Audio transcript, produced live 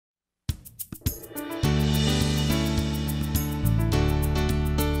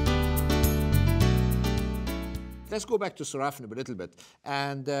let's go back to sorafenib a little bit.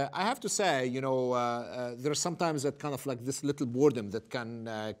 And I have to say, there are sometimes that kind of like this little boredom that can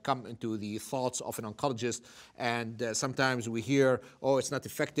come into the thoughts of an oncologist. And sometimes we hear, oh, it's not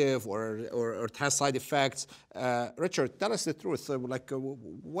effective, or it has side effects. Richard, tell us the truth.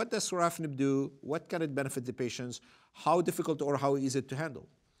 What does sorafenib do? What can it benefit the patients? How difficult or how easy to handle?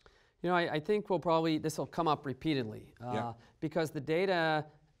 I think this will come up repeatedly because the data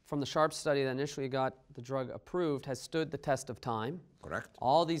from the SHARP study that initially got the drug approved has stood the test of time. Correct.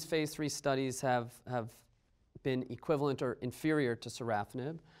 All these phase 3 studies have been equivalent or inferior to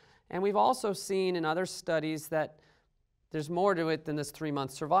sorafenib. And we've also seen in other studies that there's more to it than this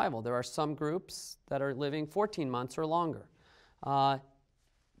 3-month survival. There are some groups that are living 14 months or longer.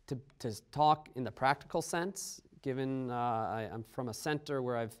 To talk in the practical sense, given I'm from a center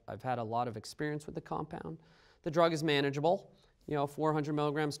where I've had a lot of experience with the compound, the drug is manageable. 400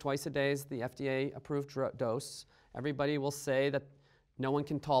 milligrams twice a day is the FDA-approved dose. Everybody will say that no one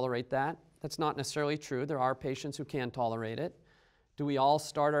can tolerate that. That's not necessarily true. There are patients who can tolerate it. Do we all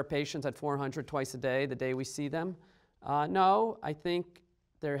start our patients at 400 twice a day the day we see them? No, I think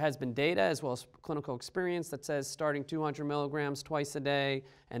there has been data as well as clinical experience that says starting 200 milligrams twice a day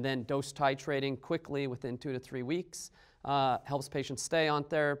and then dose titrating quickly within 2 to 3 weeks helps patients stay on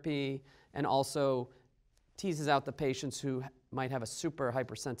therapy and also teases out the patients who might have a super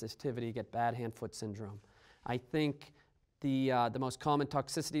hypersensitivity, get bad hand-foot syndrome. I think the most common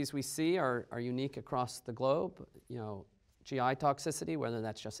toxicities we see are unique across the globe. GI toxicity, whether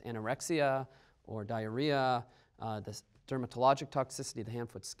that's just anorexia or diarrhea, the dermatologic toxicity, the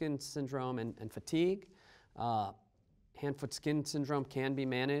hand-foot skin syndrome, and fatigue. Hand-foot skin syndrome can be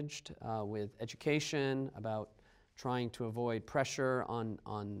managed with education about trying to avoid pressure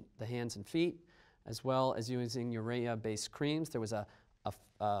on the hands and feet, as well as using urea-based creams. There was a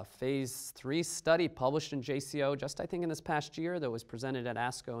phase 3 study published in JCO just I think in this past year that was presented at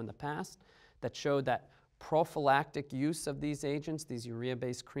ASCO in the past that showed that prophylactic use of these agents, these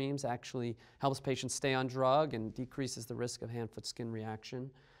urea-based creams, actually helps patients stay on drug and decreases the risk of hand-foot skin reaction.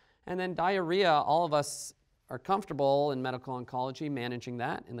 And then diarrhea, all of us are comfortable in medical oncology managing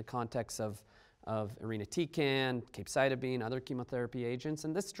that in the context of irinotecan, capecitabine, other chemotherapy agents.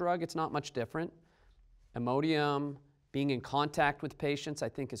 And this drug, it's not much different. Imodium, being in contact with patients, I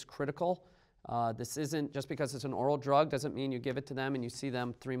think is critical. This isn't, just because it's an oral drug doesn't mean you give it to them and you see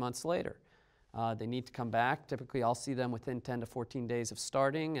them 3 months later. They need to come back. Typically, I'll see them within 10 to 14 days of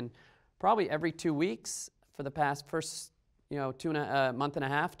starting, and probably every 2 weeks for the first month and a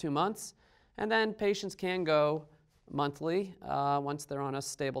half, 2 months. And then patients can go monthly once they're on a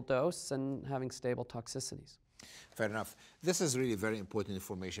stable dose and having stable toxicities. Fair enough. This is really very important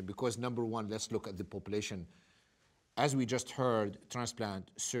information because, number one, let's look at the population. As we just heard, transplant,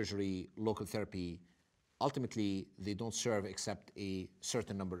 surgery, local therapy, ultimately, they don't serve except a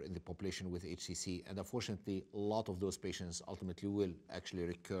certain number in the population with HCC. And unfortunately, a lot of those patients ultimately will actually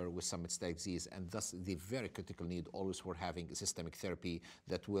recur with some metastatic disease. And thus, the very critical need always for having a systemic therapy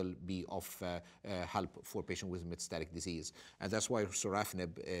that will be of help for patients with metastatic disease. And that's why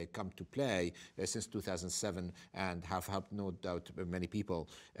sorafenib come to play since 2007 and have helped, no doubt, many people.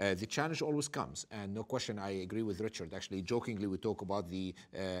 The challenge always comes. And no question, I agree with Richard. Actually, jokingly, we talk about the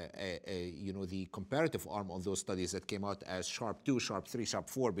comparative arm on those studies that came out as SHARP 2, SHARP 3, SHARP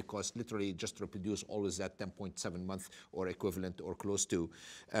 4, because literally just reproduce always that 10.7 month or equivalent or close to.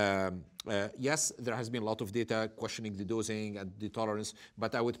 Yes, there has been a lot of data questioning the dosing and the tolerance,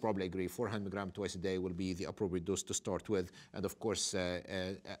 but I would probably agree 400 milligrams twice a day will be the appropriate dose to start with, and of course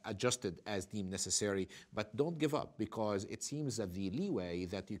adjusted as deemed necessary. But don't give up, because it seems that the leeway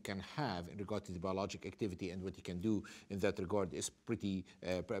that you can have in regard to the biologic activity and what you can do in that regard is pretty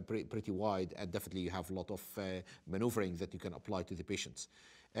wide, and definitely you have a lot of maneuvering that you can apply to the patients.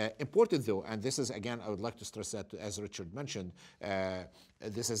 Important though, and this is again, I would like to stress that as Richard mentioned,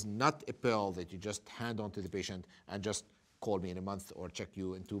 this is not a pill that you just hand on to the patient and just call me in a month or check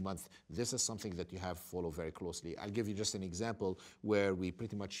you in 2 months. This is something that you have to follow very closely. I'll give you just an example where we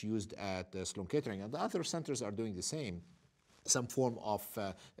pretty much used at Sloan Kettering, and the other centers are doing the same. Some form of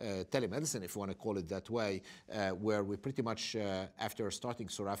telemedicine, if you want to call it that way, where we pretty much, after starting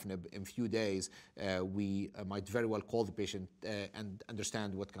sorafenib in a few days, we might very well call the patient and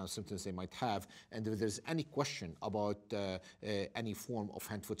understand what kind of symptoms they might have. And if there's any question about any form of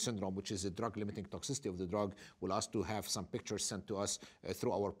hand-foot syndrome, which is a drug-limiting toxicity of the drug, we'll ask to have some pictures sent to us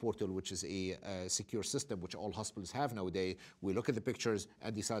through our portal, which is a secure system, which all hospitals have nowadays. We look at the pictures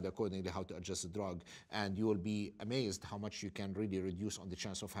and decide accordingly how to adjust the drug. And you will be amazed how much you you can really reduce on the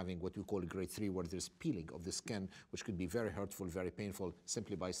chance of having what we call grade 3, where there's peeling of the skin, which could be very hurtful, very painful,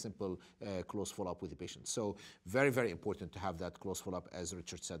 simply by simple close follow-up with the patient. So very, very important to have that close follow-up, as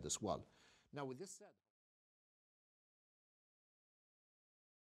Richard said as well. Now, with this said,